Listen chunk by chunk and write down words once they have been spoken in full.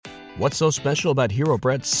What's so special about Hero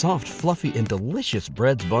Bread's soft, fluffy, and delicious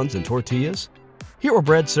breads, buns, and tortillas? Hero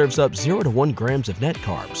Bread serves up 0 to 1 grams of net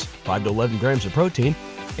carbs, 5 to 11 grams of protein,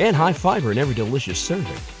 and high fiber in every delicious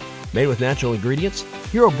serving. Made with natural ingredients,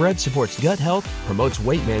 Hero Bread supports gut health, promotes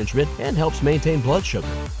weight management, and helps maintain blood sugar.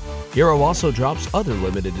 Hero also drops other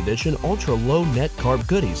limited edition ultra-low net carb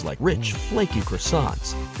goodies like rich, flaky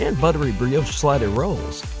croissants and buttery brioche slider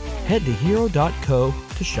rolls. Head to hero.co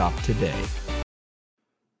to shop today.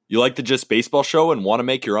 You like the Just Baseball Show and want to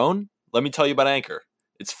make your own? Let me tell you about Anchor.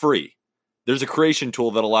 It's free. There's a creation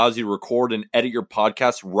tool that allows you to record and edit your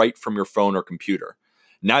podcast right from your phone or computer.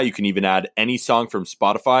 Now you can even add any song from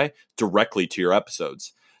Spotify directly to your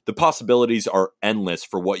episodes. The possibilities are endless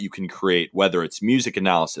for what you can create, whether it's music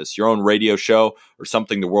analysis, your own radio show, or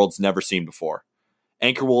something the world's never seen before.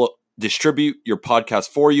 Anchor will distribute your podcast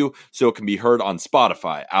for you so it can be heard on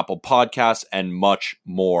Spotify, Apple Podcasts, and much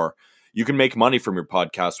more. You can make money from your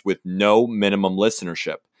podcast with no minimum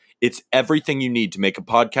listenership. It's everything you need to make a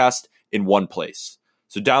podcast in one place.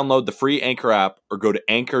 So download the free Anchor app or go to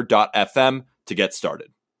anchor.fm to get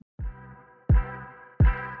started.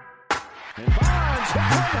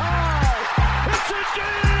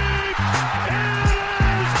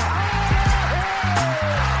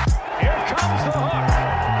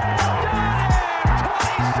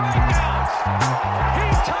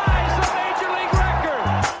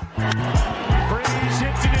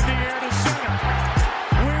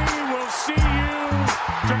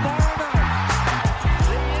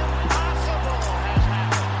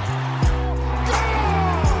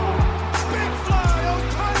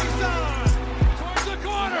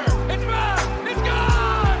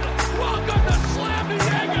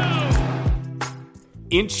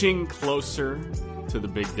 Inching closer to the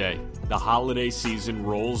big day. The holiday season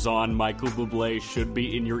rolls on. Michael Bublé should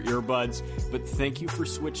be in your earbuds. But thank you for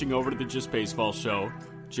switching over to the Just Baseball Show.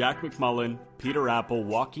 Jack McMullen, Peter Apple,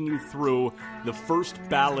 walking you through the first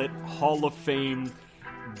ballot Hall of Fame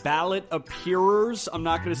ballot appearers. I'm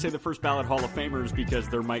not going to say the first ballot Hall of Famers because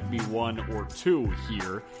there might be one or two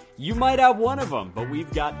here. You might have one of them, but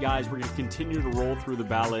we've got guys. We're going to continue to roll through the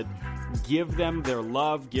ballot, give them their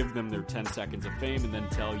love, give them their 10 seconds of fame, and then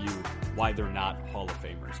tell you why they're not Hall of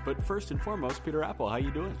Famers. But first and foremost, Peter Apple, how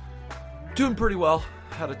you doing? Doing pretty well.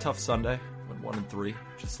 Had a tough Sunday. Went 1-3.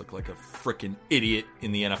 Just looked like a freaking idiot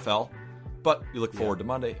in the NFL. But we look forward to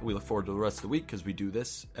Monday. We look forward to the rest of the week because we do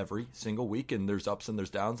this every single week, and there's ups and there's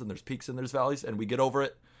downs and there's peaks and there's valleys, and we get over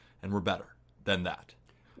it, and we're better than that.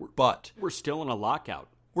 But we're still in a lockout.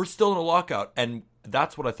 We're still in a lockout, and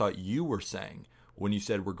that's what I thought you were saying when you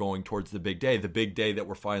said we're going towards the big day that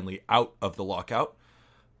we're finally out of the lockout.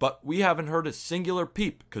 But we haven't heard a singular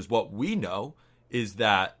peep because what we know is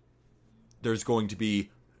that there's going to be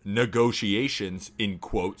negotiations, in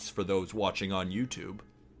quotes, for those watching on YouTube,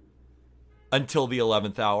 until the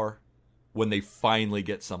 11th hour when they finally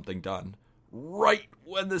get something done, right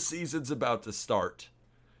when the season's about to start.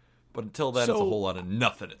 But until then, it's a whole lot of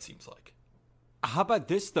nothing, it seems like. How about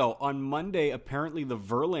this, though? On Monday, apparently the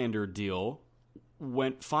Verlander deal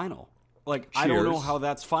went final. Like, Cheers. I don't know how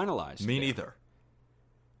that's finalized. Me neither.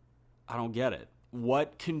 I don't get it.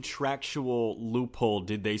 What contractual loophole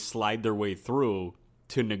did they slide their way through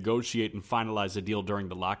to negotiate and finalize a deal during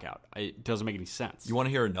the lockout? It doesn't make any sense. You want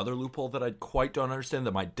to hear another loophole that I quite don't understand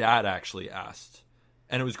that my dad actually asked?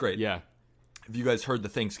 And it was great. Yeah. If you guys heard the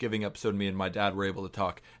Thanksgiving episode, me and my dad were able to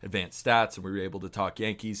talk advanced stats and we were able to talk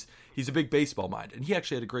Yankees. He's a big baseball mind. And he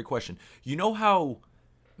actually had a great question. You know how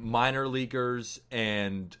minor leaguers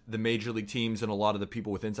and the major league teams and a lot of the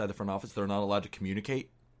people with inside the front office, they're not allowed to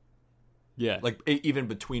communicate? Yeah. Like even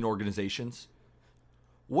between organizations?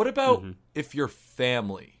 What about if you're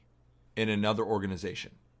family in another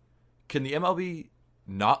organization? Can the MLB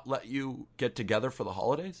not let you get together for the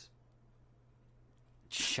holidays?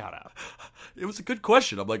 Shut up. It was a good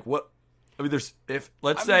question. I'm like, what? I mean,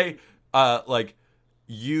 let's say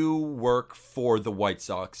you work for the White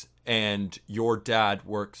Sox and your dad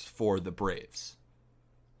works for the Braves.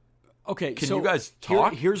 Okay, Can you guys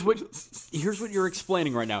talk? Here's what you're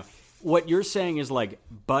explaining right now. What you're saying is like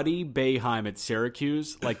Buddy Boeheim at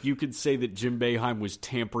Syracuse. Like you could say that Jim Boeheim was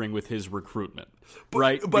tampering with his recruitment,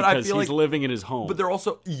 right? But because I feel he's living in his home. But they're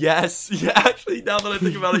also yes, yeah. Actually, now that I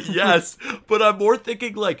think about it, yes. But I'm more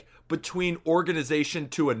thinking like between organization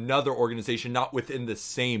to another organization, not within the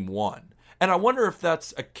same one. And I wonder if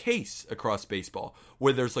that's a case across baseball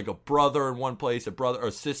where there's like a brother in one place, a brother,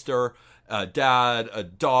 a sister, a dad, a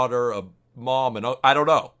daughter, a mom, and I don't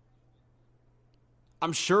know.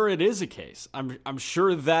 I'm sure it is a case. I'm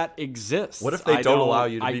sure that exists. What if they don't allow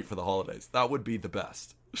you to meet for the holidays? That would be the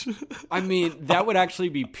best. I mean, that would actually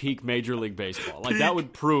be peak Major League Baseball. Like, that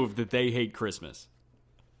would prove that they hate Christmas.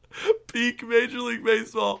 Peak Major League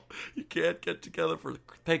Baseball. You can't get together for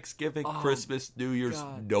Thanksgiving, Christmas, New Year's.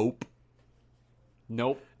 God.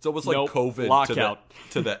 Nope. It's almost like COVID lockout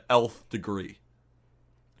to the elfth degree.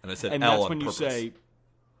 And I said and L that's on when purpose. You say,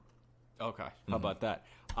 okay, how about that?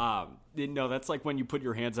 No, that's like when you put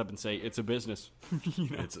your hands up and say, it's a business.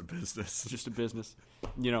 It's a business. It's just a business.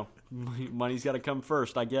 Money's got to come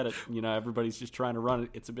first. I get it. Everybody's just trying to run it.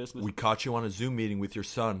 It's a business. We caught you on a Zoom meeting with your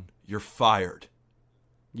son. You're fired.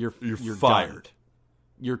 You're fired. Done.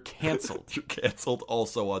 You're canceled. You're canceled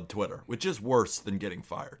also on Twitter, which is worse than getting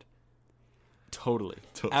fired. Totally.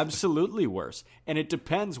 Absolutely worse. And it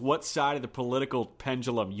depends what side of the political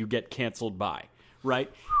pendulum you get canceled by, right?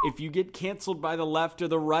 If you get canceled by the left or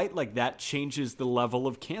the right, like that changes the level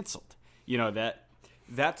of canceled.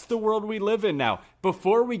 That's the world we live in now.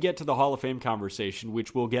 Before we get to the Hall of Fame conversation,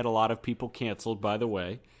 which will get a lot of people canceled, by the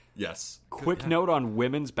way. Yes. Quick note on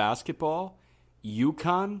women's basketball.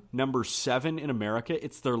 UConn, number 7 in America.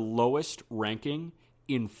 It's their lowest ranking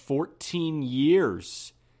in 14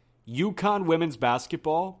 years. UConn women's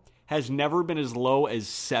basketball has never been as low as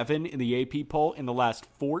 7 in the AP poll in the last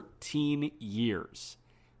 14 years.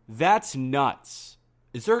 That's nuts.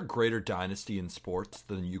 Is there a greater dynasty in sports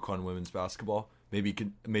than UConn women's basketball? Maybe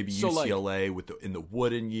UCLA in the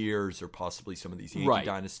Wooden years, or possibly some of these Yankee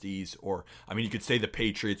dynasties, or you could say the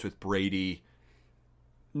Patriots with Brady.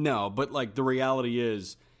 No, but the reality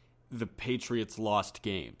is, the Patriots lost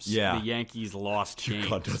games. Yeah. The Yankees lost games.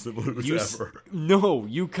 UConn doesn't lose ever. No,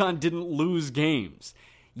 UConn didn't lose games.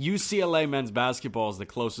 UCLA men's basketball is the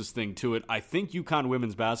closest thing to it. I think UConn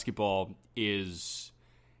women's basketball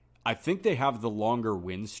I think they have the longer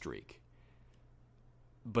win streak.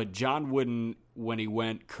 But John Wooden, when he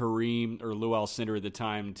went Kareem or Lou Alcindor at the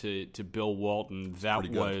time to Bill Walton, that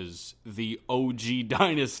was the OG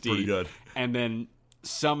dynasty. Pretty good. And then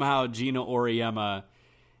somehow Gina Auriemma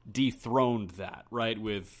dethroned that, right?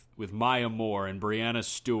 With Maya Moore and Brianna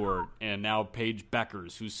Stewart and now Paige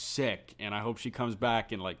Beckers, who's sick, and I hope she comes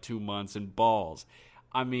back in 2 months and balls.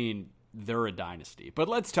 They're a dynasty. But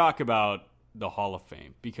let's talk about the Hall of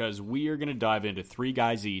Fame, because we are going to dive into 3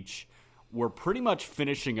 guys each. We're pretty much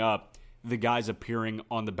finishing up the guys appearing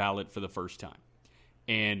on the ballot for the first time.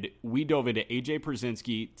 And we dove into A.J.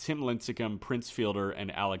 Pierzynski, Tim Lincecum, Prince Fielder,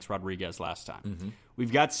 and Alex Rodriguez last time. Mm-hmm.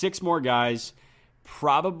 We've got 6 more guys.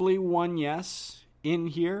 Probably 1 yes in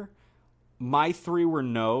here. My 3 were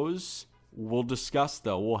no's. We'll discuss,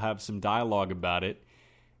 though. We'll have some dialogue about it.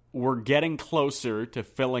 We're getting closer to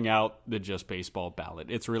filling out the Just Baseball ballot.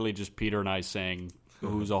 It's really just Peter and I saying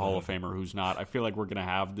who's a Hall of Famer, who's not. I feel like we're going to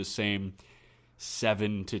have the same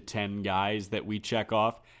 7 to 10 guys that we check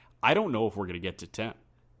off. I don't know if we're going to get to 10.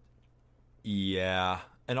 Yeah.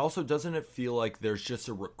 And also, doesn't it feel like there's just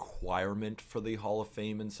a requirement for the Hall of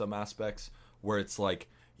Fame in some aspects, where it's like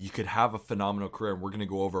you could have a phenomenal career, and we're going to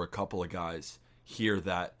go over a couple of guys here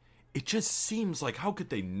that it just seems like, how could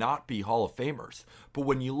they not be Hall of Famers? But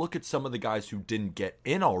when you look at some of the guys who didn't get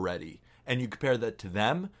in already, and you compare that to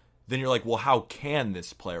them, then you're like, well, how can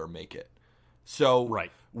this player make it? So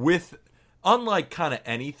with, unlike kind of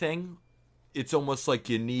anything, it's almost like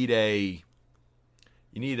you need a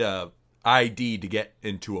ID to get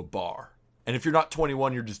into a bar. And if you're not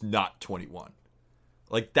 21, you're just not 21.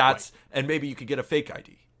 Like that's, and maybe you could get a fake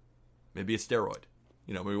ID, maybe a steroid.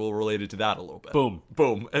 Maybe we'll relate it to that a little bit. Boom.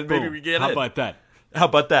 And maybe we get it. How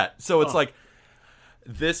about that? So it's like,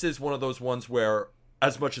 this is one of those ones where,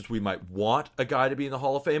 as much as we might want a guy to be in the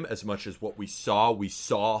Hall of Fame, as much as what we saw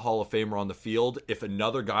a Hall of Famer on the field, if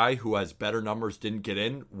another guy who has better numbers didn't get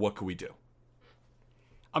in, what could we do?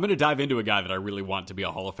 I'm going to dive into a guy that I really want to be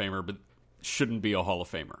a Hall of Famer, but shouldn't be a Hall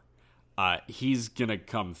of Famer. He's going to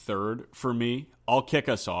come third for me. I'll kick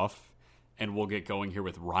us off, and we'll get going here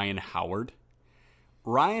with Ryan Howard.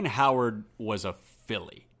 Ryan Howard was a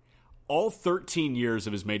Philly. All 13 years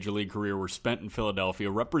of his major league career were spent in Philadelphia,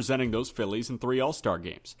 representing those Phillies in 3 All-Star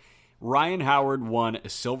games. Ryan Howard won a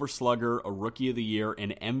Silver Slugger, a Rookie of the Year,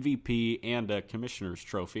 an MVP, and a Commissioner's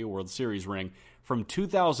Trophy, a World Series ring, from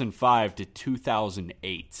 2005 to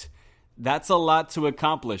 2008. That's a lot to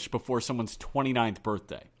accomplish before someone's 29th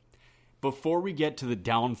birthday. Before we get to the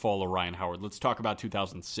downfall of Ryan Howard, let's talk about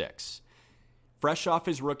 2006. Fresh off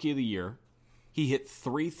his Rookie of the Year, he hit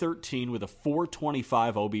 .313 with a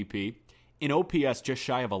 .425 OBP, an OPS just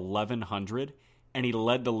shy of 1,100, and he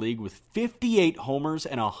led the league with 58 homers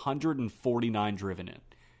and 149 driven in.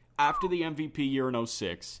 After the MVP year in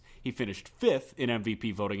 06, he finished 5th in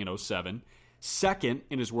MVP voting in 07, 2nd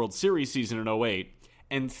in his World Series season in 08,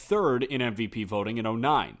 and 3rd in MVP voting in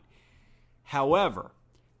 09. However,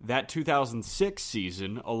 That 2006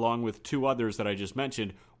 season, along with two others that I just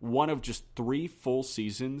mentioned, one of just 3 full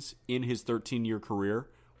seasons in his 13-year career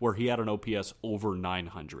where he had an OPS over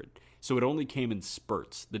 900. So it only came in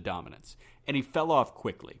spurts, the dominance. And he fell off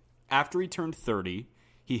quickly. After he turned 30,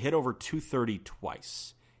 he hit over 230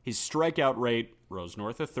 twice. His strikeout rate rose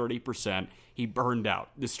north of 30%. He burned out.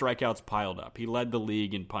 The strikeouts piled up. He led the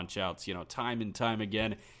league in punch-outs, time and time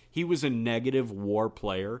again. He was a negative WAR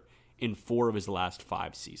player in 4 of his last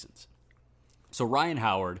 5 seasons. So Ryan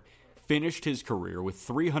Howard finished his career with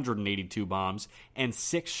 382 bombs and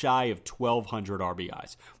 6 shy of 1,200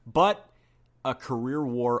 RBIs. But a career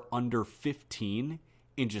WAR under 15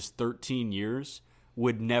 in just 13 years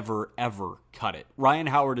would never, ever cut it. Ryan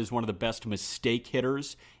Howard is one of the best mistake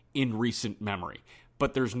hitters in recent memory.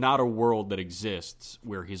 But there's not a world that exists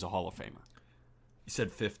where he's a Hall of Famer. You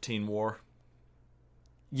said 15 WAR?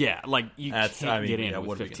 Yeah, you can't get in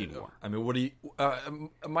with 15 WAR. I mean, what do you...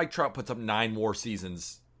 Mike Trout puts up 9 WAR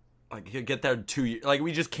seasons. He'll get there in 2 years.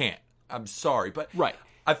 We just can't. I'm sorry. But right.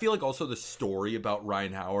 I feel like also the story about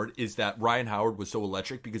Ryan Howard is that Ryan Howard was so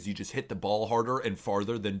electric because he just hit the ball harder and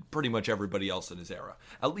farther than pretty much everybody else in his era.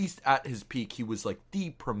 At least at his peak, he was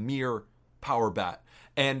the premier power bat.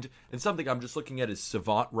 And something I'm just looking at is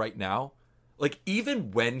Savant right now.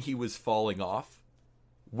 Even when he was falling off,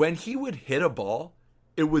 when he would hit a ball,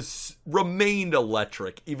 it remained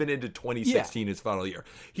electric even into 2016, his final year.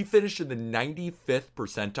 He finished in the 95th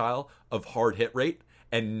percentile of hard hit rate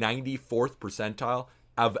and 94th percentile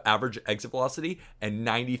of average exit velocity and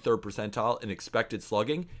 93rd percentile in expected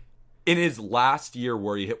slugging in his last year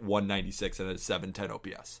where he hit 196 and a 710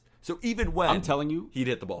 OPS. So even when I'm telling you, he'd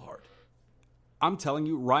hit the ball hard. I'm telling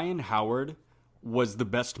you, Ryan Howard was the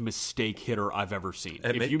best mistake hitter I've ever seen.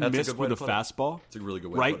 If you missed with a fastball, it's a really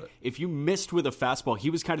good way right? to put it. If you missed with a fastball, he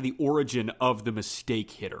was kind of the origin of the mistake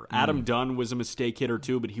hitter. Adam Dunn was a mistake hitter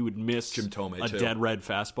too, but he would miss dead red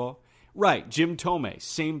fastball. Right, Jim Thome,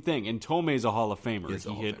 same thing. And Tome's a Hall of Famer.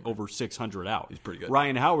 He hit over 600 out. He's pretty good.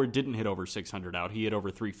 Ryan Howard didn't hit over 600 out. He hit over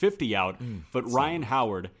 350 out. But Ryan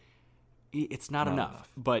Howard, it's not enough.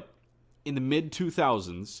 But in the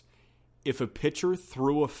mid-2000s, if a pitcher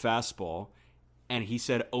threw a fastball and he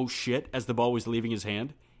said, oh shit, as the ball was leaving his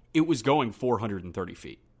hand, it was going 430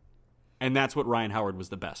 feet. And that's what Ryan Howard was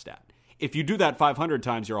the best at. If you do that 500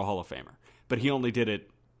 times, you're a Hall of Famer. But he only did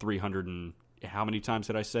it 300 and... How many times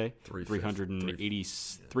did I say?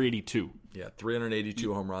 382. Yeah,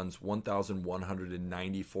 382 home runs,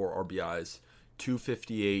 1,194 RBIs,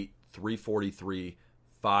 258, 343,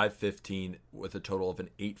 515 with a total of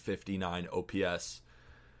an 859 OPS.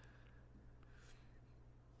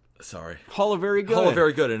 Sorry. Hall of Very Good. Hall of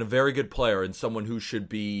Very Good, and a very good player, and someone who should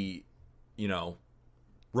be,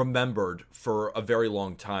 remembered for a very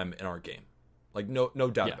long time in our game.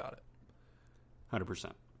 No doubt about it.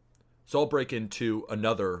 100%. So I'll break into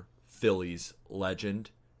another Phillies legend,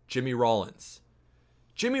 Jimmy Rollins.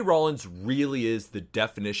 Jimmy Rollins really is the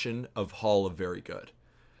definition of Hall of Very Good.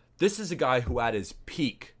 This is a guy who at his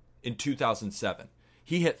peak in 2007,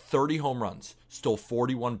 he hit 30 home runs, stole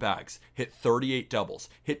 41 bags, hit 38 doubles,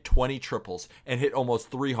 hit 20 triples, and hit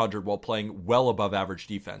almost 300 while playing well above average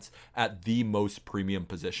defense at the most premium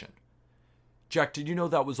position. Jack, did you know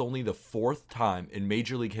that was only the 4th time in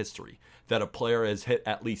Major League history that a player has hit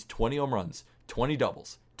at least 20 home runs, 20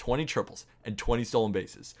 doubles, 20 triples, and 20 stolen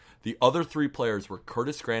bases? The other 3 players were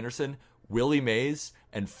Curtis Granderson, Willie Mays,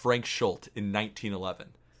 and Frank Schultz in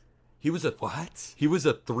 1911. He was a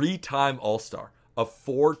 3-time All-Star, a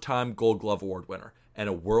 4-time Gold Glove Award winner, and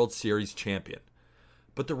a World Series champion.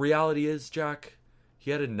 But the reality is, Jack,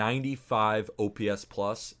 he had a 95 OPS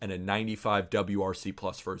plus and a 95 WRC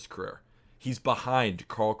plus for his career. He's behind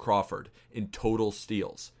Carl Crawford in total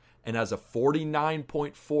steals and has a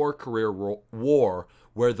 49.4 career WAR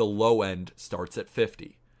where the low end starts at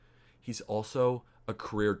 50. He's also a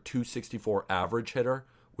career 264 average hitter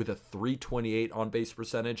with a 328 on-base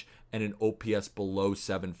percentage and an OPS below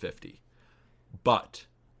 750. But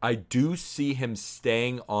I do see him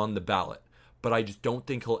staying on the ballot, but I just don't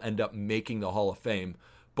think he'll end up making the Hall of Fame,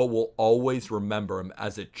 but we'll always remember him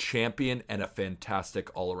as a champion and a fantastic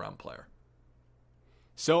all-around player.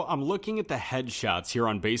 So I'm looking at the headshots here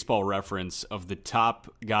on Baseball Reference of the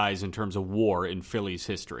top guys in terms of WAR in Phillies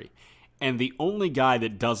history. And the only guy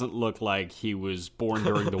that doesn't look like he was born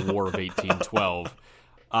during the War of 1812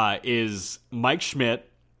 is Mike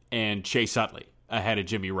Schmidt and Chase Utley ahead of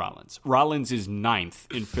Jimmy Rollins. Rollins is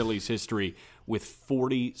 9th in Phillies history with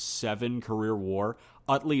 47 career WAR.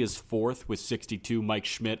 Utley is 4th with 62. Mike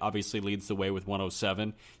Schmidt obviously leads the way with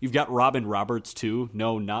 107. You've got Robin Roberts, too.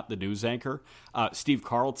 No, not the news anchor. Steve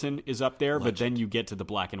Carlton is up there, legend. But then you get to the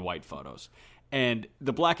black and white photos. And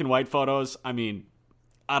the black and white photos, I mean,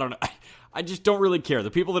 I don't know. I just don't really care.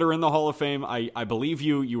 The people that are in the Hall of Fame, I believe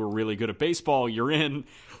you. You were really good at baseball. You're in.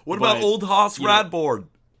 What about old Hoss Radbourn?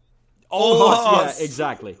 Old Hoss, yeah,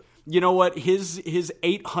 exactly. You know what? His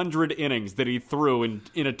 800 innings that he threw in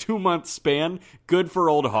a 2-month span, good for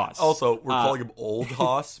old Hoss. Also, we're calling him Old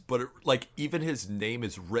Hoss, but even his name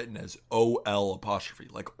is written as O-L apostrophe,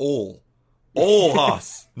 like Ol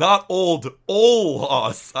Hoss, not old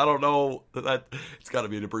Hoss. I don't know that it's got to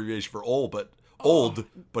be an abbreviation for old, but old.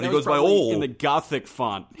 But he goes by Ol in the Gothic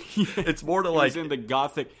font. It's more to in the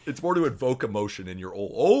Gothic. It's more to invoke emotion in your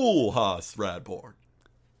Ol Hoss Radbourn.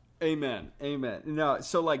 Amen. No,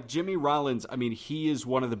 so Jimmy Rollins, I mean, he is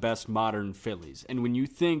one of the best modern Phillies. And when you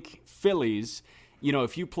think Phillies,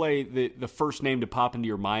 if you play the first name to pop into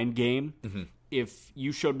your mind game, if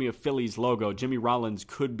you showed me a Phillies logo, Jimmy Rollins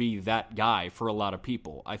could be that guy for a lot of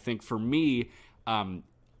people. I think for me,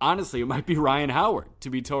 honestly, it might be Ryan Howard,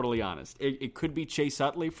 to be totally honest. It could be Chase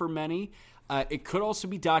Utley for many. It could also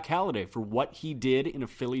be Doc Halladay for what he did in a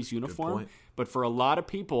Phillies uniform. But for a lot of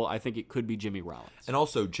people, I think it could be Jimmy Rollins. And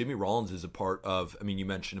also, Jimmy Rollins is a part of, you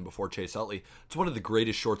mentioned him before, Chase Utley. It's one of the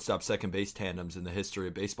greatest shortstop second base tandems in the history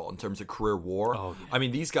of baseball in terms of career WAR. Oh, yeah.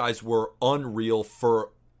 These guys were unreal for,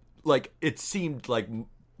 it seemed like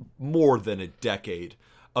more than a decade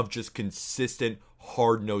of just consistent,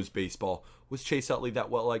 hard-nosed baseball. Was Chase Utley that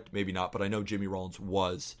well-liked? Maybe not, but I know Jimmy Rollins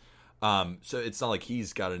was. So it's not like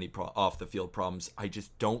he's got any off-the-field problems. I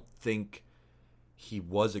just don't think he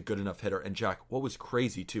was a good enough hitter. And Jack, what was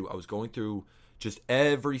crazy too, I was going through just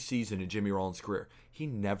every season in Jimmy Rollins' career. He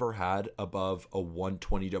never had above a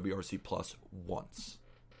 120 WRC plus once.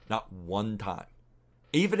 Not one time.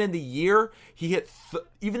 Even in the year, he hit,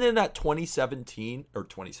 even in that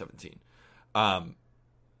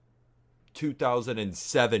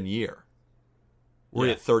 2007 year, where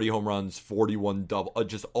he hit 30 home runs, 41 double,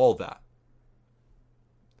 just all that.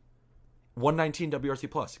 119 WRC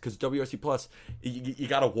plus, because WRC plus, you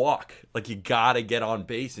got to walk. You got to get on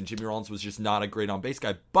base, and Jimmy Rollins was just not a great on base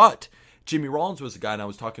guy. But Jimmy Rollins was a guy, and I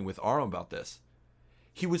was talking with Aram about this.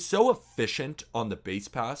 He was so efficient on the base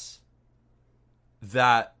pass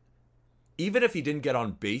that even if he didn't get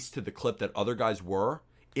on base to the clip that other guys were,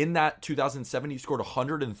 in that 2007, he scored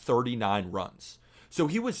 139 runs. So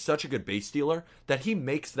he was such a good base stealer that he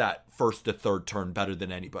makes that first to third turn better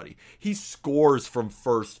than anybody. He scores from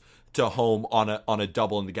first to home on a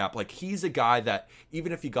double in the gap. He's a guy that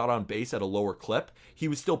even if he got on base at a lower clip, he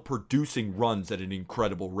was still producing runs at an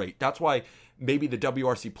incredible rate. That's why maybe the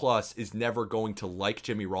WRC Plus is never going to like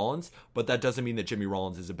Jimmy Rollins, but that doesn't mean that Jimmy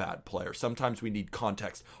Rollins is a bad player. Sometimes we need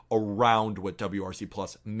context around what WRC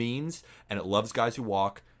Plus means, and it loves guys who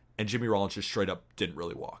walk, and Jimmy Rollins just straight up didn't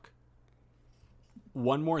really walk.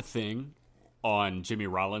 One more thing on Jimmy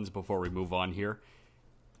Rollins before we move on here.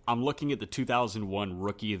 I'm looking at the 2001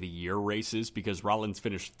 Rookie of the Year races because Rollins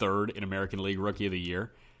finished third in American League Rookie of the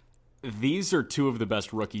Year. These are two of the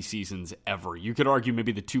best rookie seasons ever. You could argue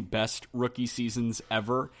maybe the two best rookie seasons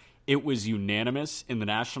ever. It was unanimous in the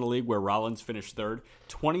National League where Rollins finished third.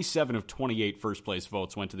 27 of 28 first-place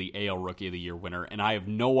votes went to the AL Rookie of the Year winner, and I have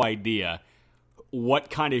no idea what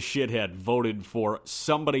kind of shithead voted for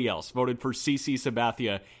somebody else, voted for CC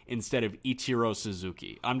Sabathia instead of Ichiro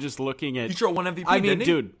Suzuki. I'm just looking at... Ichiro won MVP, didn't he?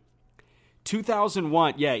 Dude,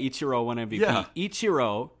 2001, yeah, Ichiro won MVP. Yeah.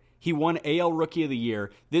 Ichiro, he won AL Rookie of the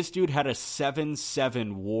Year. This dude had a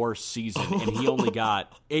 7-7 WAR season, and he only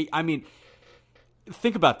got...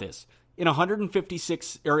 think about this. In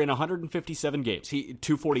 157 games, he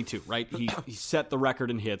 242, right? He set the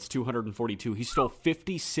record in hits, 242. He stole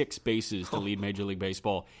 56 bases to lead Major League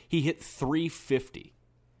Baseball. He hit 350.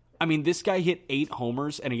 This guy hit 8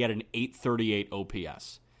 homers and he had an 838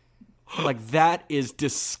 OPS. That is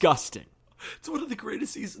disgusting. It's one of the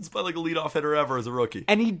greatest seasons by a leadoff hitter ever as a rookie.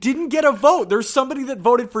 And he didn't get a vote. There's somebody that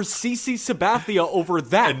voted for CC Sabathia over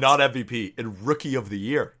that. And not MVP, and Rookie of the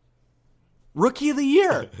Year. Rookie of the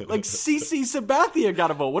Year. CC Sabathia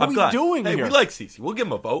got a vote. What are we doing here? Hey, we like CC. We'll give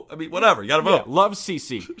him a vote. Whatever. You got to vote. Yeah, love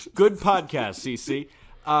CC. Good podcast, CC.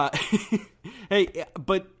 Hey,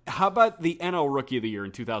 but how about the NL Rookie of the Year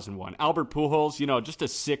in 2001? Albert Pujols, just a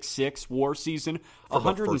 6-6 WAR season,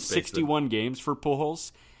 161 games for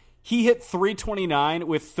Pujols. He hit 329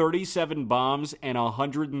 with 37 bombs and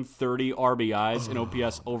 130 RBIs and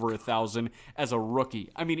OPS over 1,000 as a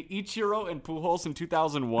rookie. Ichiro and Pujols in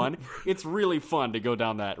 2001, it's really fun to go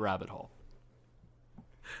down that rabbit hole.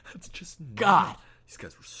 That's just God. These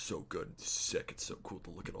guys were so good and sick. It's so cool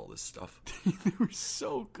to look at all this stuff. They were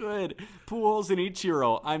so good. Pujols and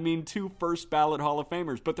Ichiro, two first ballot Hall of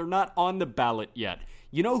Famers, but they're not on the ballot yet.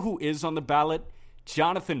 You know who is on the ballot?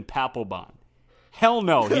 Jonathan Papelbon. Hell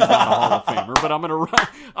no, he's not a Hall of Famer. But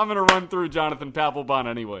I'm gonna run through Jonathan Papelbon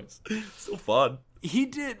anyways. Still fun.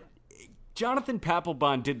 Jonathan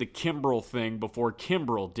Papelbon did the Kimbrel thing before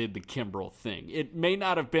Kimbrel did the Kimbrel thing. It may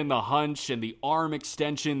not have been the hunch and the arm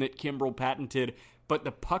extension that Kimbrel patented, but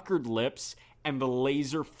the puckered lips and the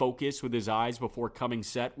laser focus with his eyes before coming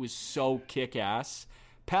set was so kick-ass.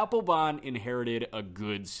 Papelbon inherited a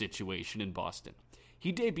good situation in Boston.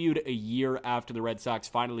 He debuted a year after the Red Sox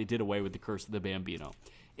finally did away with the curse of the Bambino.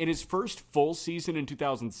 In his first full season in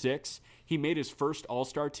 2006, he made his first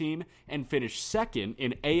All-Star team and finished second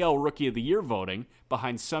in AL Rookie of the Year voting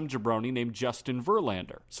behind some jabroni named Justin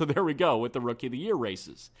Verlander. So there we go with the Rookie of the Year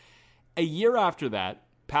races. A year after that,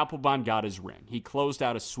 Papelbon got his ring. He closed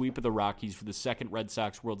out a sweep of the Rockies for the second Red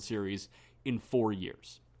Sox World Series in 4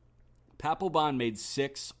 years. Papelbon made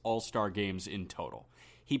 6 All-Star games in total.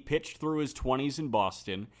 He pitched through his 20s in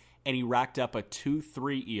Boston, and he racked up a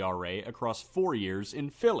 2.3 ERA across 4 years in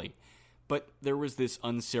Philly. But there was this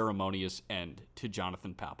unceremonious end to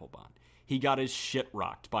Jonathan Papelbon. He got his shit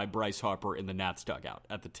rocked by Bryce Harper in the Nats dugout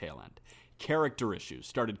at the tail end. Character issues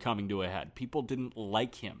started coming to a head. People didn't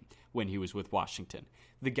like him when he was with Washington.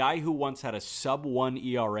 The guy who once had a sub-1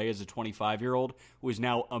 ERA as a 25-year-old was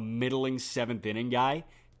now a middling 7th-inning guy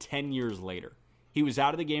 10 years later. He was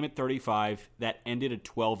out of the game at 35. That ended a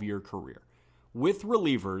 12-year career. With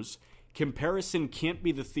relievers, comparison can't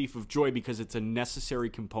be the thief of joy because it's a necessary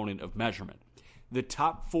component of measurement. The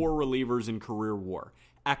top 4 relievers in career WAR,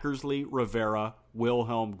 Eckersley, Rivera,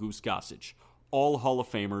 Wilhelm, Goose Gossage, all Hall of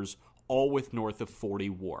Famers, all with north of 40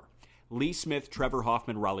 WAR. Lee Smith, Trevor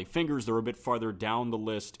Hoffman, Raleigh Fingers, they're a bit farther down the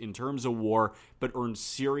list in terms of WAR, but earned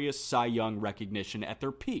serious Cy Young recognition at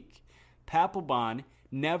their peak. Papelbon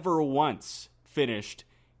never once finished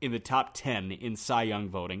in the top 10 in Cy Young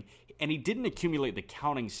voting, and he didn't accumulate the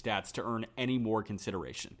counting stats to earn any more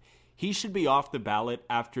consideration. He should be off the ballot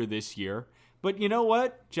after this year. But you know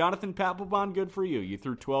what? Jonathan Papelbon, good for you. You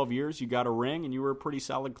threw 12 years, you got a ring, and you were a pretty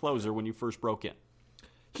solid closer when you first broke in.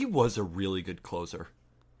 He was a really good closer.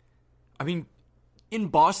 I mean, in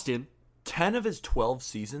Boston, 10 of his 12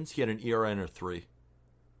 seasons, he had an ERA under 3.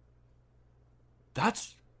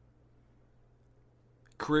 That's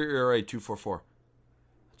career ERA 2.44.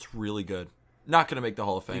 That's really good. Not going to make the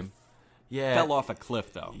Hall of Fame. Fell off a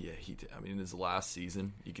cliff, though. Yeah, he did. I mean, in his last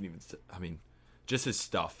season, you can even... I mean, just his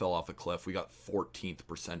stuff fell off a cliff. We got 14th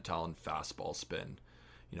percentile in fastball spin.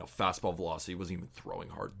 You know, fastball velocity, wasn't even throwing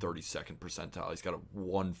hard. 32nd percentile. He's got a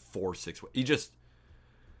 1.46. He just...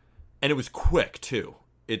 And it was quick, too.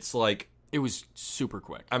 It's like... It was super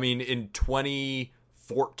quick. I mean, in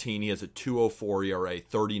 2014, he has a 2.04 ERA,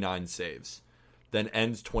 39 saves. Then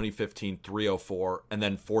ends 2015, 3.04, and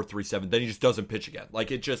then 4.37. Then he just doesn't pitch again. Like,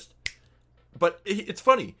 it just... But it's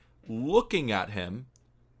funny. Looking at him,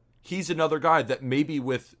 he's another guy that maybe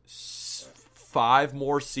with 5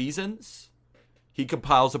 more seasons, he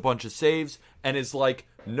compiles a bunch of saves and is, like,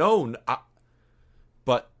 known.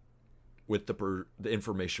 But with the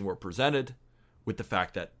information we're presented, with the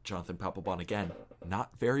fact that Jonathan Papelbon, again,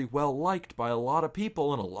 not very well liked by a lot of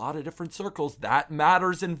people in a lot of different circles, that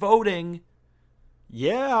matters in voting.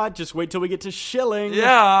 Yeah, just wait till we get to Schilling.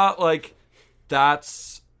 Yeah, like,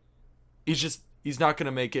 that's... He's not going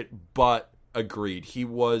to make it, but agreed. He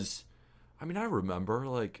was... I mean, I remember,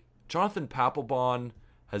 like, Jonathan Papelbon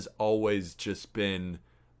has always just been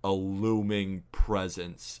a looming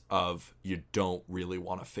presence of you don't really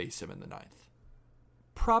want to face him in the 9th.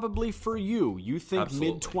 Probably for you. You think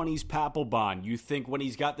Absolutely. mid-20s Papelbon. You think when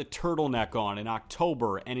he's got the turtleneck on in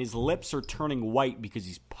October and his lips are turning white because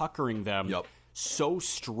he's puckering them so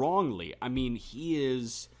strongly. I mean, he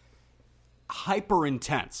is hyper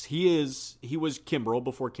intense. He was Kimbrel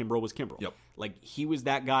before Kimbrel was Kimbrel. Yep. Like, he was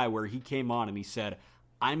that guy where he came on and he said,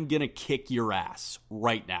 I'm going to kick your ass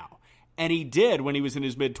right now. And he did when he was in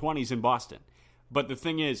his mid-20s in Boston. But the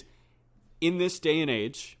thing is, in this day and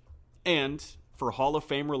age, and for Hall of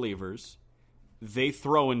Fame relievers, they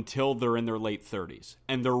throw until they're in their late 30s.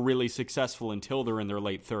 And they're really successful until they're in their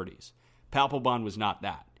late 30s. Papelbon was not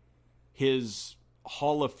that. His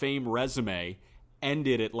Hall of Fame resume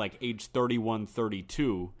ended at like age 31,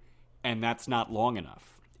 32, and that's not long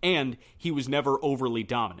enough. And he was never overly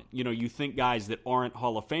dominant. You know, you think guys that aren't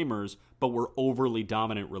Hall of Famers, but were overly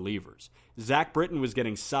dominant relievers. Zach Britton was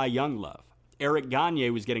getting Cy Young love. Eric Gagne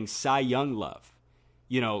was getting Cy Young love.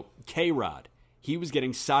 You know, K-Rod, he was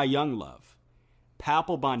getting Cy Young love.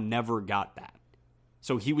 Papelbon never got that.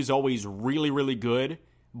 So he was always really, really good,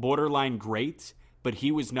 borderline great, but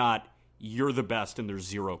he was not, you're the best and there's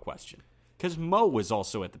zero question. Because Mo was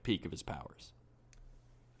also at the peak of his powers.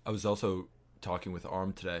 I was also talking with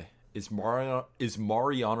Arm today. Is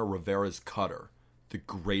Mariano Rivera's cutter the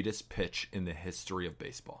greatest pitch in the history of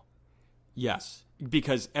baseball? Yes,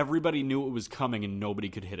 because everybody knew it was coming and nobody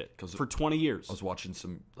could hit it for 20 years. I was watching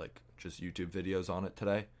some just YouTube videos on it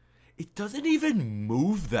today. It doesn't even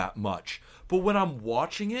move that much. But when I'm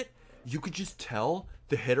watching it, you could just tell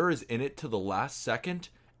the hitter is in it to the last second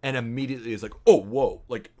and immediately is like, oh, whoa,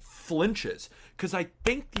 flinches. Because I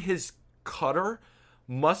think his cutter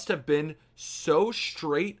must have been so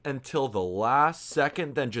straight until the last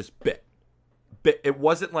second, then just bit. It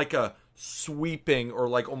wasn't like a sweeping or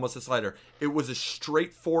almost a slider. It was a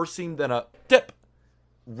straight four seam, then a dip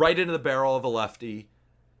right into the barrel of a lefty.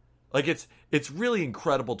 It's really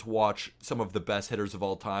incredible to watch some of the best hitters of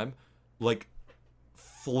all time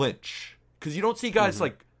flinch, because you don't see guys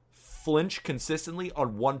flinch consistently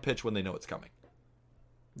on one pitch when they know it's coming.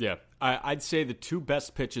 Yeah, I'd say the two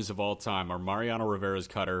best pitches of all time are Mariano Rivera's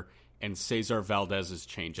cutter and Cesar Valdez's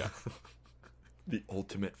changeup. The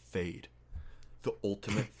ultimate fade. The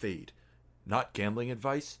ultimate fade. Not gambling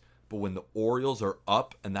advice, but when the Orioles are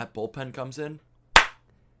up and that bullpen comes in,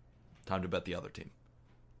 time to bet the other team.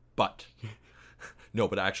 But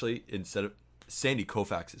actually, instead of Sandy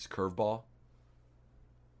Koufax's curveball,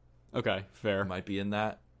 okay, fair, might be in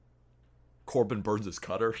that. Corbin Burns'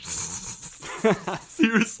 cutter.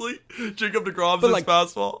 Seriously? Jacob DeGrom's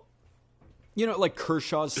fastball?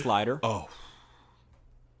 Kershaw's slider. Oh.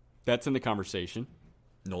 That's in the conversation.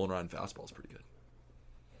 Nolan Ryan fastball is pretty good.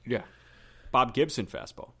 Yeah. Bob Gibson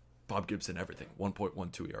fastball. Bob Gibson everything.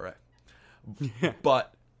 1.12 ERA.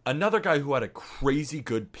 But another guy who had a crazy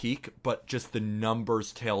good peak, but just the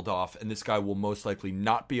numbers tailed off, and this guy will most likely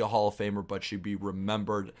not be a Hall of Famer, but should be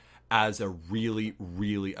remembered as a really,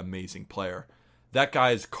 really amazing player. That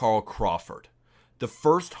guy is Carl Crawford, the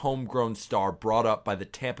first homegrown star brought up by the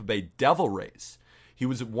Tampa Bay Devil Rays. He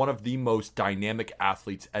was one of the most dynamic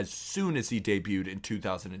athletes as soon as he debuted in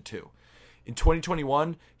 2002. In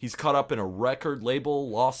 2021, he's caught up in a record label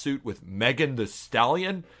lawsuit with Megan Thee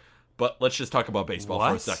Stallion. But let's just talk about baseball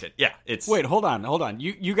for a second. Yeah, Wait, hold on.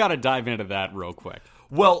 You got to dive into that real quick.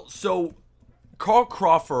 Well, so Carl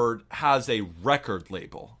Crawford has a record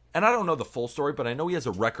label. And I don't know the full story, but I know he has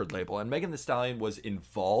a record label. And Megan Thee Stallion was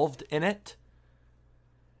involved in it.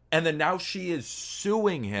 And then now she is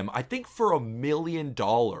suing him, I think for $1 million,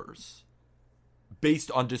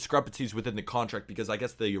 based on discrepancies within the contract, because I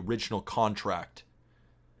guess the original contract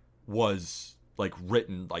was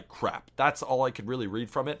written like crap. That's all I could really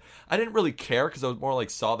read from it. I didn't really care because I was more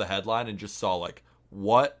saw the headline and just saw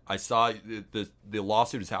what I saw the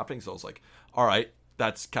lawsuit is happening. So I was like, all right,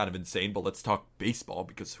 that's kind of insane, but let's talk baseball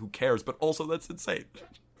because who cares? But also that's insane.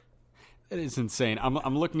 It is insane.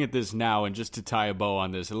 I'm looking at this now, and just to tie a bow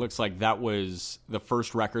on this, it looks like that was the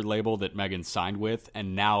first record label that Megan signed with,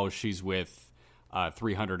 and now she's with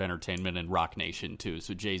 300 Entertainment and Rock Nation too,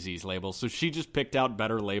 so Jay-Z's label. So she just picked out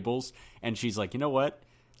better labels, and she's like, you know what?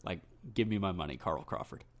 Give me my money, Carl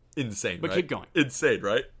Crawford. Insane, but right? Keep going. Insane,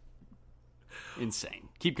 right? Insane.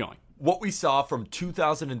 Keep going. What we saw from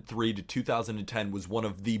 2003 to 2010 was one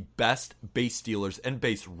of the best base stealers and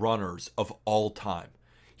base runners of all time.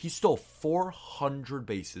 He stole 400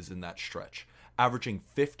 bases in that stretch, averaging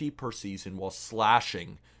 50 per season while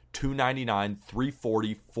slashing .299,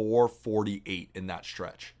 .340, .448 in that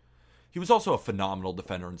stretch. He was also a phenomenal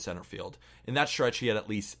defender in center field. In that stretch, he had at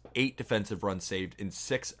least 8 defensive runs saved in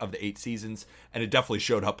 6 of the 8 seasons, and it definitely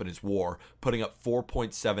showed up in his WAR, putting up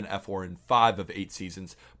 4.7 FWAR in 5 of 8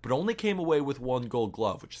 seasons, but only came away with 1 Gold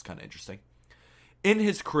Glove, which is kind of interesting. In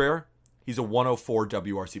his career, he's a 104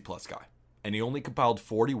 WRC plus guy, and he only compiled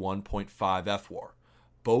 41.5 FWAR.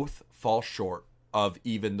 Both fall short of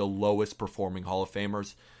even the lowest performing Hall of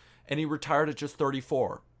Famers, and he retired at just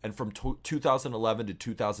 34. And from 2011 to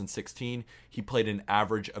 2016, he played an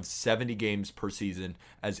average of 70 games per season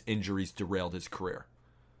as injuries derailed his career.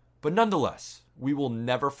 But nonetheless, we will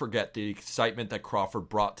never forget the excitement that Crawford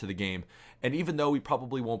brought to the game. And even though he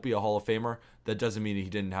probably won't be a Hall of Famer, that doesn't mean he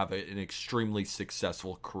didn't have an extremely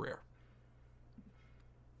successful career.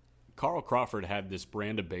 Carl Crawford had this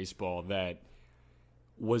brand of baseball that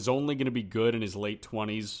was only going to be good in his late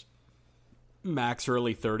 20s, max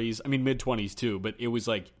early 30s. I mean, mid-20s too, but it was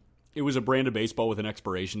a brand of baseball with an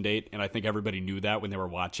expiration date, and I think everybody knew that when they were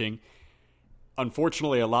watching.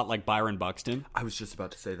 Unfortunately, a lot like Byron Buxton. I was just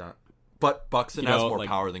about to say that. But Buxton has more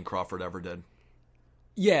power than Crawford ever did.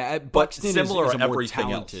 Yeah, Buxton similar is a more everything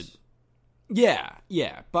talented. Else.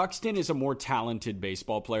 Yeah. Buxton is a more talented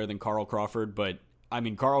baseball player than Carl Crawford, but I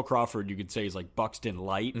mean, Carl Crawford, you could say, is like Buxton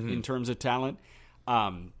light in terms of talent.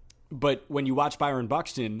 But when you watch Byron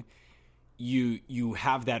Buxton, you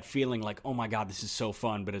have that feeling like, oh my God, this is so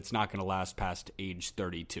fun, but it's not going to last past age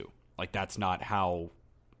 32. Like, that's not how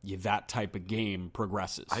that type of game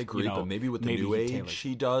progresses. I agree, but maybe with the maybe new age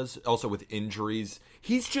he does, also with injuries.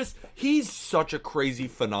 He's such a crazy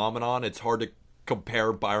phenomenon. It's hard to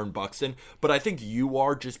compare Byron Buxton, but I think you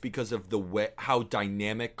are, just because of the way how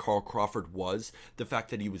dynamic Carl Crawford was, the fact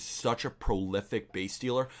that he was such a prolific base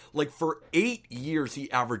stealer. Like, for 8 years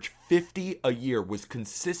he averaged 50 a year, was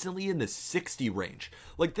consistently in the 60 range.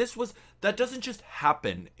 Like, that doesn't just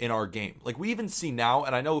happen in our game. Like, we even see now,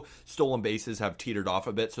 and I know stolen bases have teetered off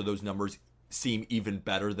a bit, so those numbers seem even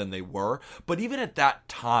better than they were, but even at that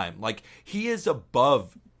time, like, he is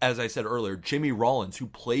above, as I said earlier, Jimmy Rollins, who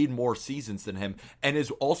played more seasons than him and is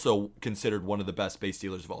also considered one of the best base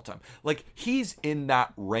stealers of all time. Like, he's in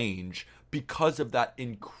that range because of that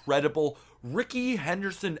incredible Rickey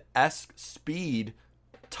Henderson-esque speed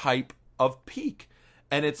type of peak.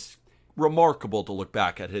 And it's remarkable to look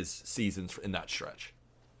back at his seasons in that stretch.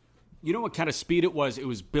 You know what kind of speed it was? It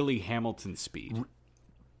was Billy Hamilton speed.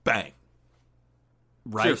 Bang.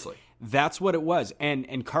 Right? Seriously. That's what it was.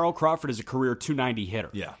 And Carl Crawford is a career 290 hitter.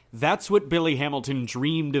 Yeah. That's what Billy Hamilton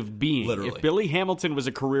dreamed of being. Literally. If Billy Hamilton was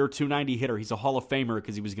a career 290 hitter, he's a Hall of Famer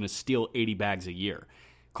because he was going to steal 80 bags a year.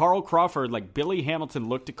 Carl Crawford, like, Billy Hamilton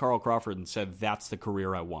looked at Carl Crawford and said, that's the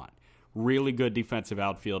career I want. Really good defensive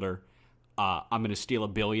outfielder. I'm going to steal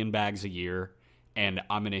 1 billion bags a year, and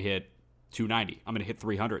I'm going to hit 290. I'm going to hit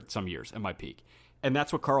 300 some years at my peak. And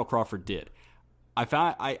that's what Carl Crawford did. I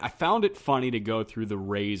found it funny to go through the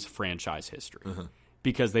Rays franchise history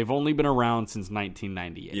because they've only been around since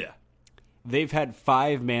 1998. Yeah. They've had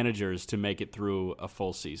 5 managers to make it through a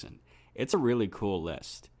full season. It's a really cool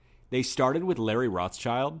list. They started with Larry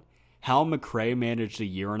Rothschild. Hal McRae managed a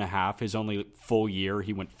year and a half. His only full year,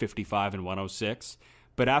 he went 55 and 106.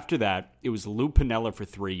 But after that, it was Lou Piniella for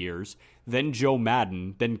 3 years, then Joe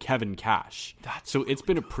Madden, then Kevin Cash. So it's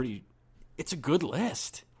been it's a good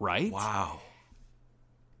list, right? Wow.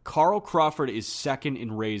 Carl Crawford is second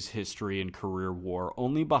in Rays history in career WAR,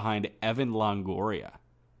 only behind Evan Longoria.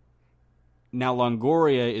 Now,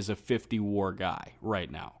 Longoria is a 50 WAR guy right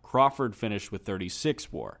now. Crawford finished with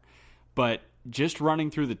 36 WAR. But just running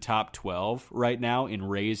through the top 12 right now in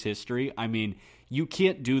Rays history, I mean, you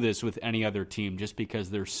can't do this with any other team just because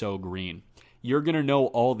they're so green. You're going to know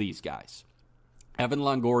all these guys. Evan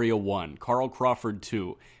Longoria 1, Carl Crawford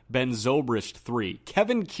 2, Ben Zobrist 3,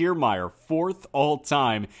 Kevin Kiermaier 4th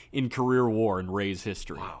all-time in career WAR in Rays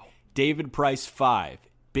history. Wow. David Price 5,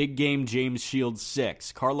 Big Game James Shields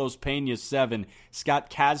 6, Carlos Pena 7, Scott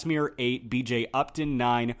Kazmir 8, BJ Upton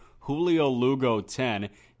 9, Julio Lugo 10,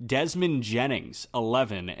 Desmond Jennings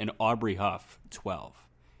 11, and Aubrey Huff 12.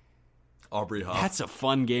 Aubrey Huff. That's a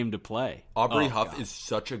fun game to play. Aubrey Huff is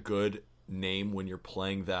such a good name when you're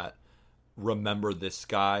playing that remember this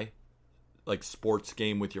guy, like, sports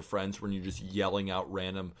game with your friends when you're just yelling out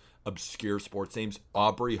random obscure sports names.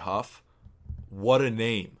 Aubrey Huff, what a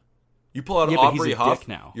name. You pull out Aubrey Huff,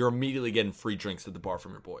 you're immediately getting free drinks at the bar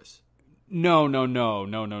from your boys. No.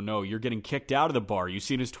 You're getting kicked out of the bar. You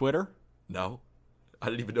seen his Twitter? No. I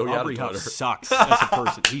didn't even know he had a Twitter. Aubrey Huff sucks as a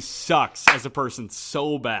person. He sucks as a person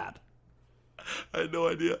so bad. I had no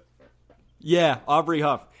idea. Yeah, Aubrey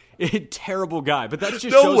Huff. Terrible guy. But that just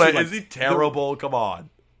no shows way. you, like, is he terrible? Come on.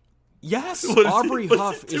 Yes, Aubrey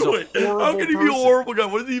Huff is a horrible person. How can he be a horrible guy?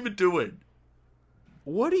 What is he even doing?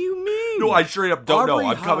 What do you mean? No, I straight up don't know.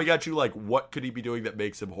 I'm Huff. coming at you like, what could he be doing that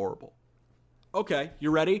makes him horrible? Okay,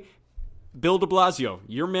 you ready? Bill de Blasio,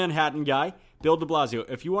 you're a Manhattan guy. Bill de Blasio,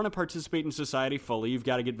 if you want to participate in society fully, you've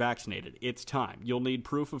got to get vaccinated. It's time. You'll need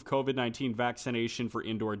proof of COVID-19 vaccination for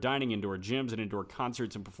indoor dining, indoor gyms, and indoor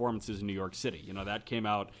concerts and performances in New York City. You know, that came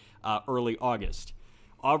out early August.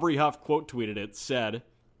 Aubrey Huff quote tweeted it, said,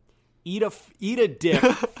 eat a dick,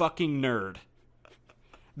 fucking nerd.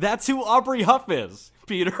 That's who Aubrey Huff is,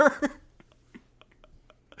 Peter.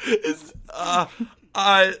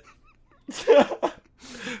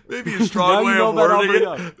 Maybe a strong way of wording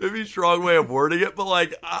it. Maybe a strong way of wording it, but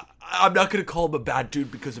like, I'm not going to call him a bad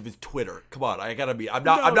dude because of his Twitter. Come on, I gotta be. I'm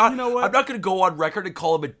not going to go on record and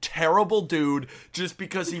call him a terrible dude just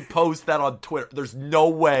because he posts that on Twitter. There's no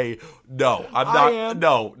way. No, I'm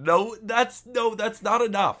not. No, that's not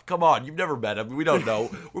enough. Come on, you've never met him. We don't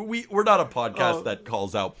know. We're not a podcast that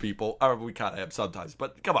calls out people. We kind of have sometimes,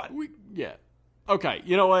 but come on. Yeah. Okay,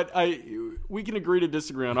 you know what? We can agree to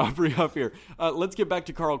disagree on Aubrey Huff here. Let's get back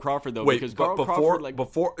to Carl Crawford, though. Wait, because but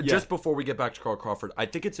Crawford, just before we get back to Carl Crawford, I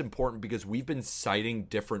think it's important because we've been citing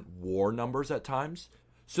different WAR numbers at times.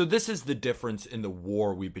 So this is the difference in the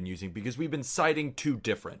WAR we've been using because we've been citing two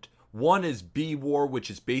different. One is B-WAR, which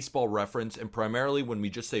is baseball reference, and primarily when we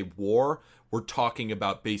just say WAR, we're talking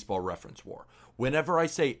about baseball reference WAR. Whenever I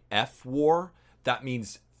say F-WAR, that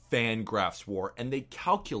means Fangraphs WAR, and they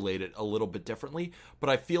calculate it a little bit differently, but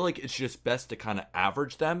I feel like it's just best to kind of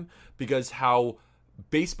average them, because how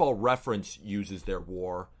Baseball Reference uses their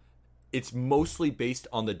WAR, it's mostly based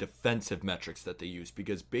on the defensive metrics that they use,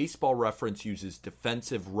 because Baseball Reference uses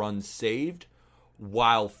defensive runs saved,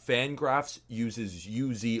 while Fangraphs uses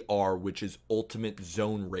UZR, which is ultimate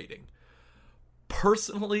zone rating.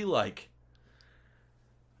 Personally,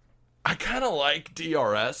 I kind of like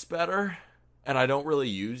DRS better, and I don't really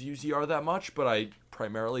use UZR that much, but I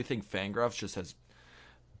primarily think Fangraphs just has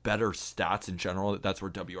better stats in general. That's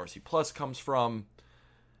where WRC Plus comes from.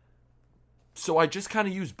 So I just kind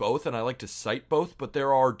of use both, and I like to cite both, but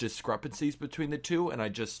there are discrepancies between the two, and I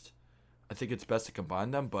think it's best to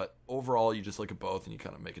combine them, but overall you just look at both and you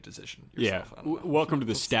kind of make a decision yourself. Yeah. Welcome to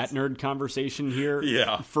the stat nerd conversation here.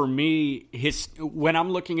 Yeah. For me, when I'm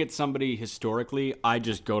looking at somebody historically, I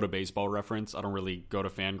just go to Baseball Reference. I don't really go to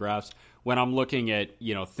Fangraphs. When I'm looking at,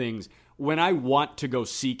 things, when I want to go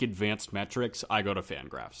seek advanced metrics, I go to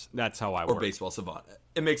Fangraphs. That's how I work. Or Baseball Savant.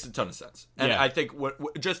 It makes a ton of sense. And yeah. I think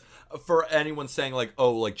just for anyone saying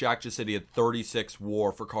Jack just said he had 36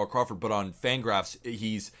 WAR for Carl Crawford, but on Fangraphs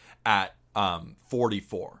he's at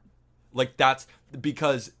 44. That's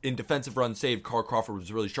because in defensive run saved, Carl Crawford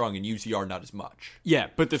was really strong, and UZR not as much. Yeah,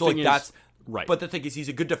 but the thing is, right. But the thing is, he's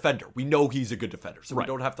a good defender. We know he's a good defender, so right. we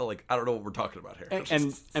don't have to I don't know what we're talking about here.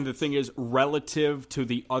 And the thing is, relative to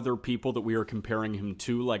the other people that we are comparing him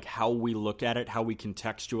to, how we look at it, how we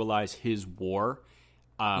contextualize his WAR,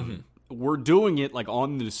 we're doing it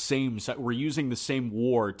on the same side. We're using the same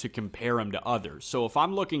WAR to compare him to others. So if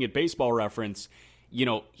I'm looking at Baseball Reference,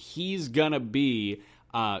 he's gonna be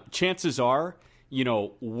chances are,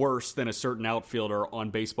 worse than a certain outfielder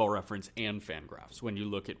on Baseball Reference and Fangraphs when you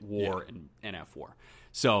look at WAR and F4.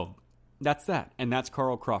 So that's that, and that's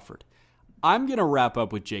Carl Crawford. I'm gonna wrap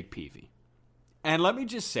up with Jake Peavy, and let me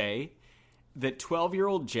just say that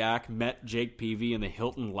 12-year-old Jack met Jake Peavy in the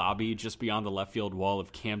Hilton lobby just beyond the left field wall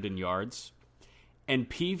of Camden Yards, and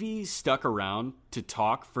Peavy stuck around to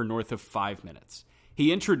talk for north of 5 minutes.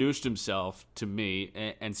 He introduced himself to me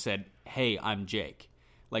and said, "Hey, I'm Jake."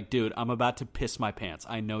 Dude, I'm about to piss my pants.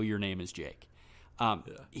 I know your name is Jake.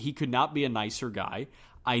 He could not be a nicer guy.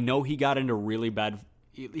 I know he got into a really bad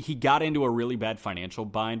financial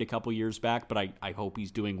bind a couple years back, but I hope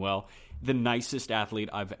he's doing well. The nicest athlete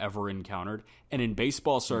I've ever encountered. And in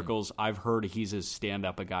baseball circles, I've heard he's as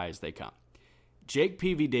stand-up a guy as they come. Jake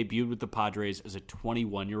Peavy debuted with the Padres as a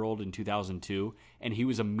 21-year-old in 2002, and he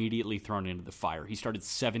was immediately thrown into the fire. He started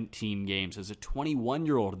 17 games as a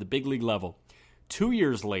 21-year-old at the big league level. 2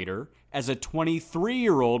 years later, as a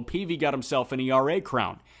 23-year-old, Peavy got himself an ERA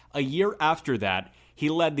crown. A year after that, he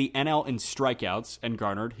led the NL in strikeouts and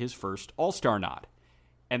garnered his first All-Star nod.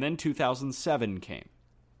 And then 2007 came.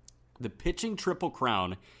 The pitching triple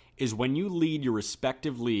crown is when you lead your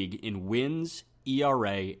respective league in wins,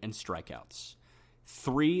 ERA, and strikeouts.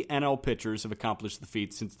 3 NL pitchers have accomplished the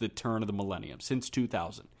feat since the turn of the millennium, since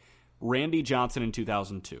 2000. Randy Johnson in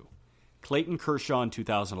 2002, Clayton Kershaw in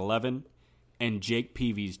 2011, and Jake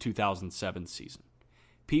Peavy's 2007 season.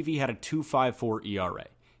 Peavy had a 2.54 ERA.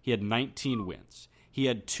 He had 19 wins. He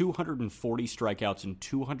had 240 strikeouts and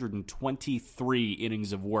 223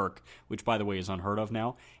 innings of work, which, by the way, is unheard of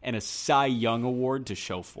now, and a Cy Young Award to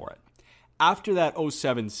show for it. After that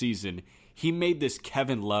 2007 season, he made this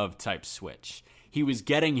Kevin Love type switch. He was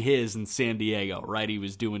getting his in San Diego, right? He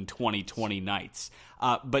was doing 20-20 nights.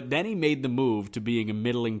 But then he made the move to being a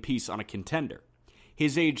middling piece on a contender.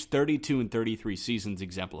 His age 32 and 33 seasons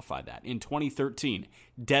exemplify that. In 2013,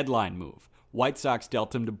 deadline move. White Sox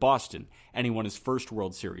dealt him to Boston, and he won his first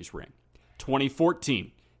World Series ring.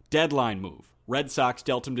 2014, deadline move. Red Sox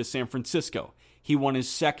dealt him to San Francisco. He won his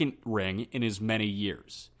second ring in as many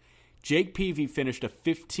years. Jake Peavy finished a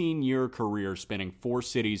 15-year career spanning 4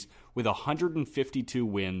 cities with 152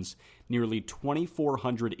 wins, nearly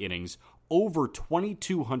 2,400 innings, over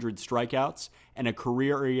 2,200 strikeouts, and a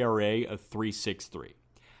career ERA of 3.63.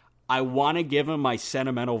 I want to give him my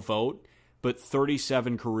sentimental vote, but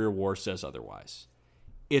 37 career WAR says otherwise.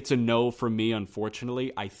 It's a no from me,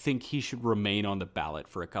 unfortunately. I think he should remain on the ballot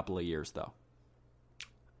for a couple of years, though.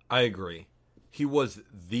 I agree. He was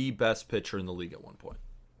the best pitcher in the league at one point.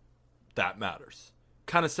 That matters.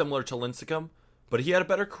 Kind of similar to Lincecum, but he had a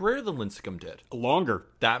better career than Lincecum did. Longer.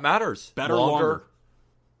 That matters. Better, longer.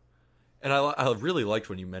 And I really liked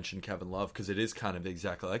when you mentioned Kevin Love, because it is kind of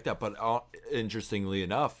exactly like that. But interestingly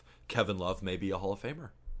enough, Kevin Love may be a Hall of Famer.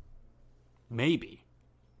 Maybe.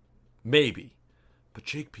 But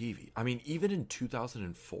Jake Peavy, I mean, even in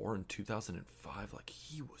 2004 and 2005,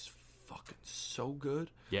 he was fucking so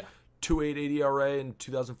good. Yeah. 2.88 ERA in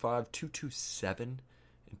 2005, 2.27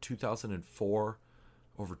 in 2004.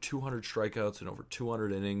 Over 200 strikeouts and over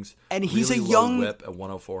 200 innings. And he's really a young low whip at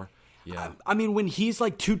 104. Yeah. I mean, when he's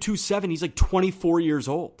like 227, he's like 24 years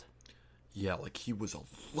old. Yeah, like he was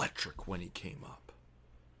electric when he came up.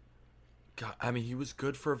 God, I mean, he was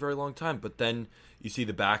good for a very long time. But then you see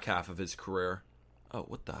the back half of his career. Oh,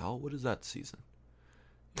 what the hell? What is that season?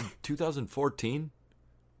 2014?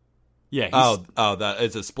 Yeah. That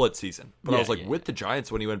it's a split season. But Yeah, I was like, yeah, with the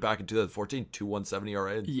Giants when he went back in 2014, 2.17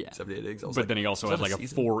 ERA and 78 innings. I was but like, then he also is had that like a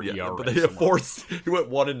season? 4 Yeah, ERA. but then he went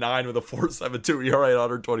 1-9 with a 4.72 ERA and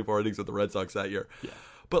 124 innings with the Red Sox that year. Yeah.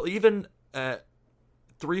 But even at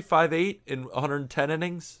 3.58 in 110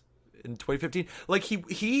 innings in 2015, like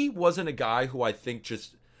he wasn't a guy who I think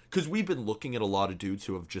just because we've been looking at a lot of dudes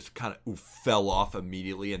who have just kind of fell off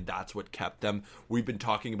immediately, and that's what kept them. We've been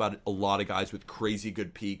talking about a lot of guys with crazy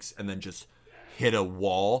good peaks and then just hit a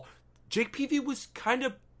wall. Jake Peavy was kind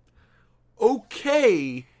of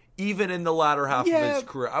okay even in the latter half of his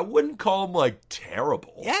career. I wouldn't call him like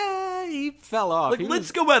terrible. Yeah, he fell off. Like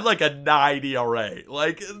let's go at like a 9 ERA.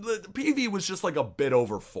 Like Peavy was just like a bit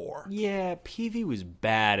over 4. Yeah, Peavy was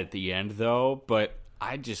bad at the end though, but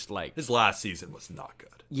I just like his last season was not good.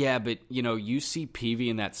 Yeah, but you see Peavy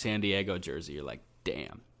in that San Diego jersey, you're like,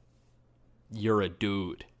 damn, you're a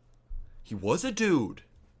dude. He was a dude.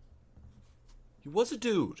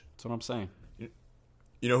 That's what I'm saying.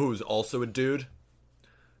 You know who was also a dude?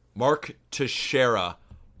 Mark Teixeira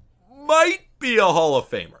might be a Hall of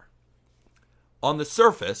Famer. On the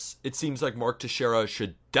surface, it seems like Mark Teixeira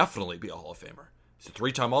should definitely be a Hall of Famer. He's a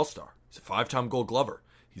 3-time All-Star. He's a 5-time Gold Glover.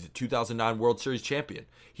 He's a 2009 World Series champion.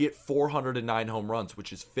 He hit 409 home runs,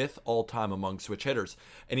 which is 5th all-time among switch hitters.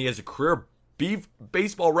 And he has a career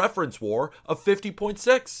baseball reference WAR of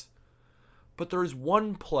 50.6. But there is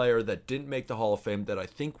one player that didn't make the Hall of Fame that I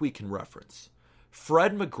think we can reference.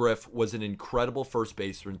 Fred McGriff was an incredible first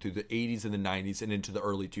baseman through the 80s and the 90s and into the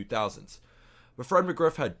early 2000s. But Fred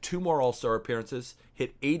McGriff had 2 more All-Star appearances,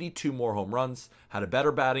 hit 82 more home runs, had a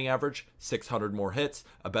better batting average, 600 more hits,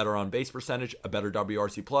 a better on-base percentage, a better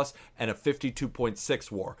WRC+, and a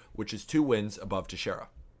 52.6 WAR, which is 2 wins above Teixeira.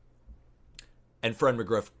 And Fred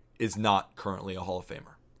McGriff is not currently a Hall of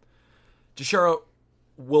Famer. Teixeira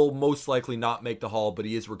will most likely not make the Hall, but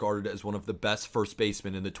he is regarded as one of the best first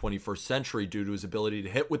basemen in the 21st century due to his ability to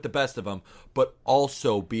hit with the best of them, but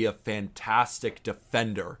also be a fantastic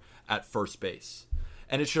defender at first base.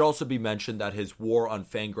 And it should also be mentioned that his WAR on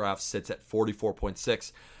Fangraphs sits at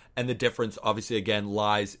 44.6, and the difference obviously again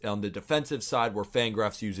lies on the defensive side where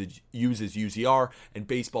Fangraphs uses UZR and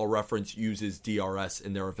Baseball Reference uses DRS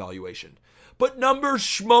in their evaluation. But numbers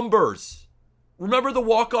schmumbers. Remember the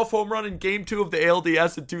walk-off home run in Game 2 of the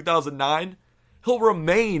ALDS in 2009? He'll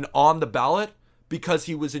remain on the ballot because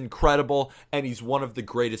he was incredible and he's one of the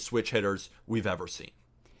greatest switch hitters we've ever seen.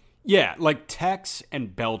 Yeah, like Tex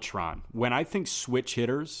and Beltran. When I think switch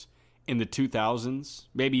hitters in the 2000s,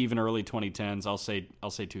 maybe even early 2010s, I'll say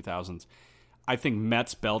 2000s. I think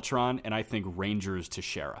Mets Beltran and I think Rangers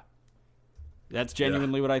Teixeira. That's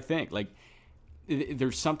genuinely what I think. Like,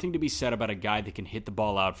 there's something to be said about a guy that can hit the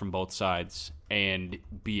ball out from both sides and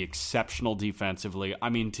be exceptional defensively. I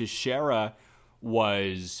mean, Teixeira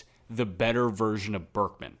was the better version of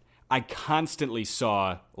Berkman. I constantly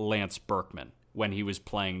saw Lance Berkman when he was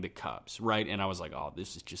playing the Cubs, right? And I was like, oh,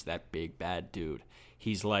 this is just that big, bad dude.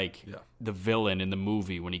 He's like the villain in the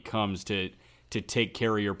movie when he comes to take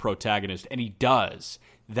care of your protagonist, and he does.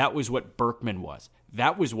 That was what Berkman was.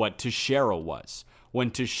 That was what Teixeira was. When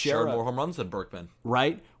Teixeira more home runs than Berkman.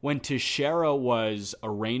 Right? When Teixeira was a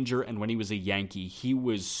Ranger and when he was a Yankee, he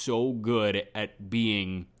was so good at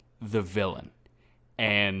being the villain.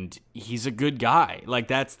 And he's a good guy. Like,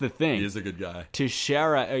 that's the thing. He is a good guy.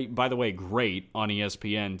 Teixeira, by the way, great on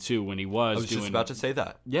ESPN, too, when he was I was just about to say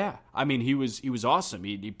that. Yeah. I mean, he was awesome.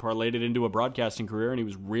 He parlayed it into a broadcasting career, and he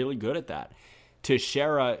was really good at that.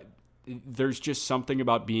 Teixeira, there's just something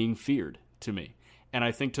about being feared to me. And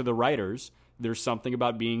I think to the writers, there's something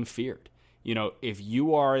about being feared. You know, if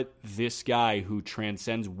you are this guy who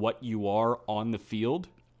transcends what you are on the field,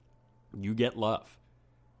 you get love.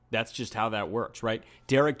 That's just how that works, right?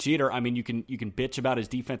 Derek Jeter, I mean, you can bitch about his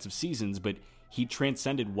defensive seasons, but he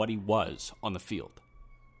transcended what he was on the field.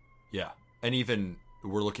 Yeah. And even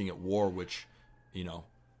we're looking at WAR, which, you know,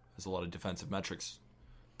 has a lot of defensive metrics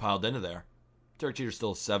piled into there. Derek Jeter's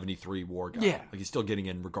still a 73 WAR guy. Yeah. Like, he's still getting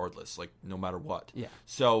in regardless, like, no matter what. Yeah.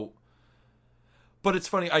 So, but it's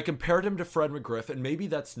funny, I compared him to Fred McGriff, and maybe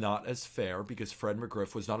that's not as fair because Fred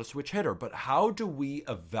McGriff was not a switch hitter, but how do we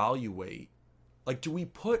evaluate, like, do we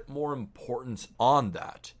put more importance on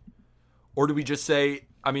that? Or do we just say,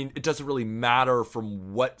 I mean, it doesn't really matter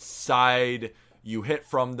from what side you hit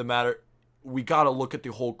from the matter. We got to look at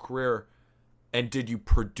the whole career. And did you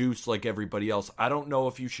produce like everybody else? I don't know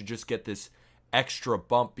if you should just get this extra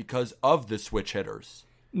bump because of the switch hitters.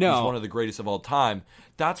 No. He's one of the greatest of all time.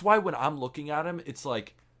 That's why when I'm looking at him, it's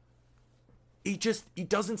like he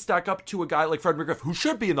doesn't stack up to a guy like Fred McGriff, who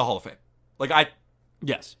should be in the Hall of Fame.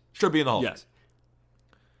 Yes. Should be in the Hall of Fame. Yes.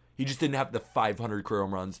 He just didn't have the 500 career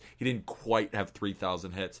home runs. He didn't quite have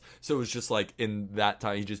 3,000 hits. So it was just like in that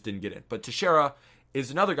time, he just didn't get in. But Teixeira is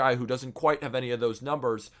another guy who doesn't quite have any of those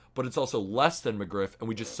numbers, but it's also less than McGriff, and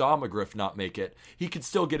we just saw McGriff not make it. He could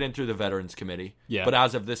still get in through the Veterans Committee, but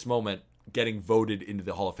as of this moment, getting voted into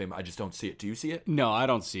the Hall of Fame, I just don't see it. Do you see it? No, I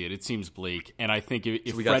don't see it. It seems bleak, and I think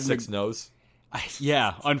if so we got 6 no's?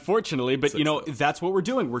 Yeah, unfortunately, but that's what we're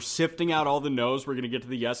doing. We're sifting out all the no's. We're going to get to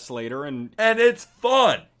the yes later, and it's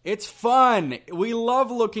fun. It's fun. We love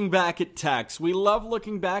looking back at Tex. We love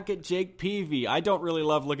looking back at Jake Peavy. I don't really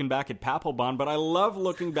love looking back at Papelbon, but I love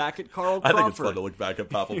looking back at Carl Crawford. I think it's fun to look back at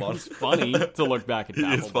Papelbon. It's funny to look back at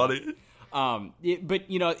Papelbon. It's funny. But,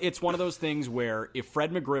 it's one of those things where if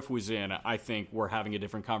Fred McGriff was in, I think we're having a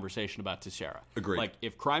different conversation about Teixeira. Agreed. Like,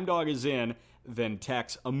 if Crime Dog is in, then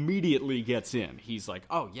Tex immediately gets in. He's like,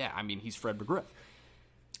 oh, yeah, he's Fred McGriff.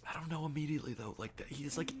 I don't know immediately, though. Like, he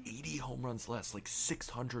has, 80 home runs less,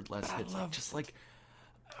 600 less hits.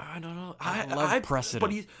 I don't know. I love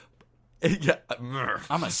precedent. But yeah.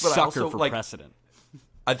 I'm a sucker for precedent.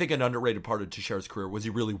 I think an underrated part of Teixeira's career was he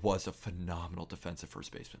really was a phenomenal defensive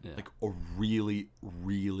first baseman. Yeah. A really,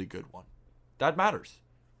 really good one. That matters.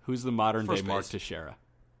 Who's the modern-day Mark Teixeira?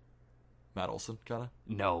 Matt Olson, kind of?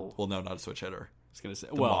 No. Well, no, not a switch hitter. I was going to say,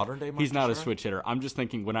 modern day Mark he's not Teixeira? A switch hitter. I'm just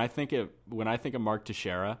thinking when I think of Mark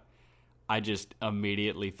Teixeira, I just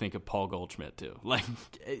immediately think of Paul Goldschmidt too.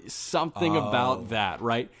 Something about that,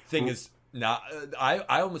 right? Thing is, now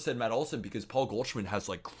I almost said Matt Olson because Paul Goldschmidt has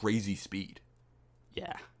crazy speed.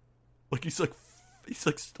 Yeah, he's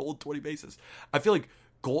stolen 20 bases. I feel like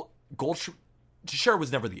Goldschmidt, Teixeira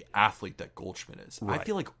was never the athlete that Goldschmidt is. Right. I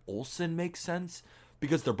feel like Olson makes sense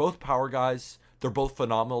because they're both power guys. They're both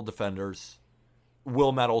phenomenal defenders.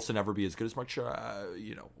 Will Matt Olson ever be as good as Mark Teixeira?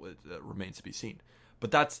 It remains to be seen.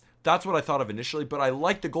 But that's what I thought of initially. But I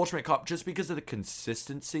like the Goldschmidt comp just because of the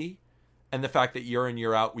consistency and the fact that year in,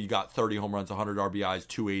 year out, we got 30 home runs, 100 RBIs,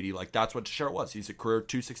 280. That's what Teixeira was. He's a career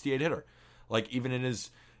 268 hitter. Even in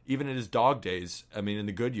his dog days, in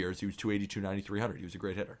the good years, he was 280, 290, 300. He was a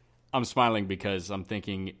great hitter. I'm smiling because I'm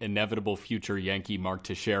thinking inevitable future Yankee Mark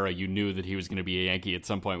Teixeira. You knew that he was going to be a Yankee at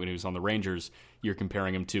some point when he was on the Rangers. You're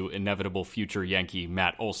comparing him to inevitable future Yankee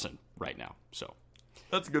Matt Olson right now. So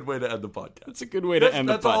that's a good way to end the podcast. That's a good way to end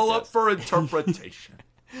the podcast. That's all up for interpretation.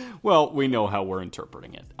 Well, we know how we're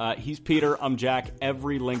interpreting it. He's Peter. I'm Jack.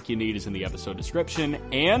 Every link you need is in the episode description.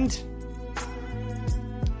 And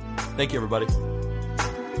thank you, everybody.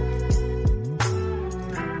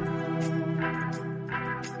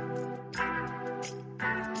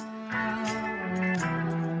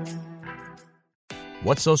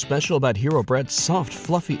 What's so special about Hero Bread's soft,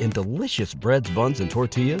 fluffy, and delicious breads, buns, and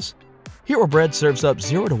tortillas? Hero Bread serves up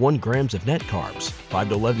 0 to 1 grams of net carbs, 5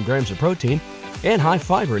 to 11 grams of protein, and high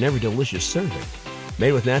fiber in every delicious serving.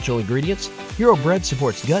 Made with natural ingredients, Hero Bread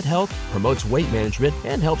supports gut health, promotes weight management,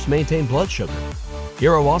 and helps maintain blood sugar.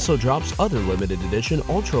 Hero also drops other limited edition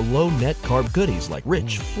ultra-low net carb goodies like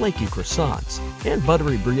rich, flaky croissants and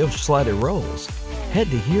buttery brioche slider rolls. Head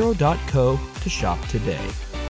to hero.co to shop today.